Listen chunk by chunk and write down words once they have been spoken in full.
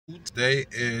Today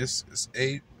is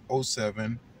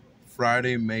 8:07,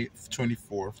 Friday, May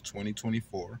 24th,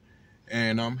 2024,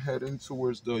 and I'm heading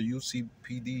towards the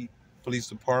UCPD Police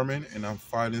Department, and I'm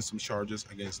filing some charges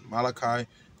against Malachi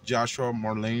Joshua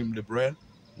Marlene Lebret,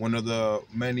 one of the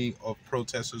many of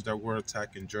protesters that were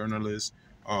attacking journalists,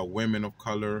 women of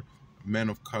color, men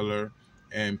of color,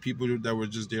 and people that were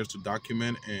just there to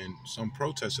document, and some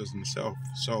protesters themselves.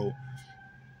 So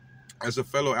as a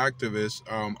fellow activist,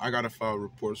 I gotta file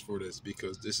reports for this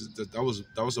because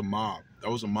that was a mob. That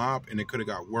was a mob, and it could have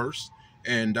got worse.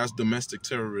 And that's domestic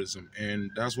terrorism, and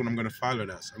that's what I'm gonna file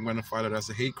it as. I'm gonna file it as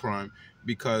a hate crime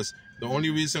because the only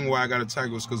reason why I got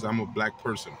attacked was because I'm a black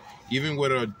person. Even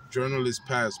with a journalist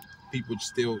pass, people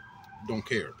still don't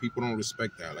care. People don't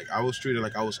respect that. Like, I was treated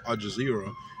like I was Al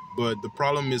Jazeera, but the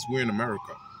problem is we're in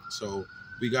America, so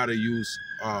we gotta use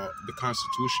the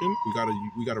Constitution.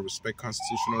 We gotta respect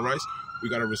constitutional rights. We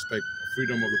gotta respect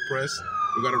freedom of the press.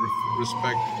 We gotta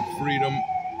respect freedom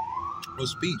of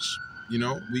speech.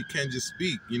 We can't just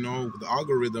speak. The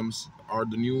algorithms are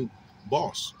the new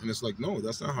boss, and it's like, no,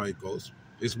 that's not how it goes.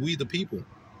 It's we the people.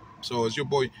 So it's your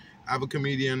boy, I have a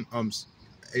comedian,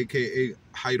 aka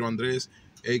Jairo Andres,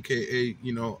 aka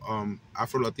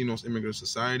Afro Latinos Immigrant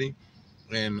Society,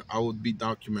 and I will be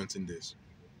documenting this.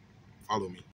 Follow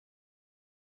me.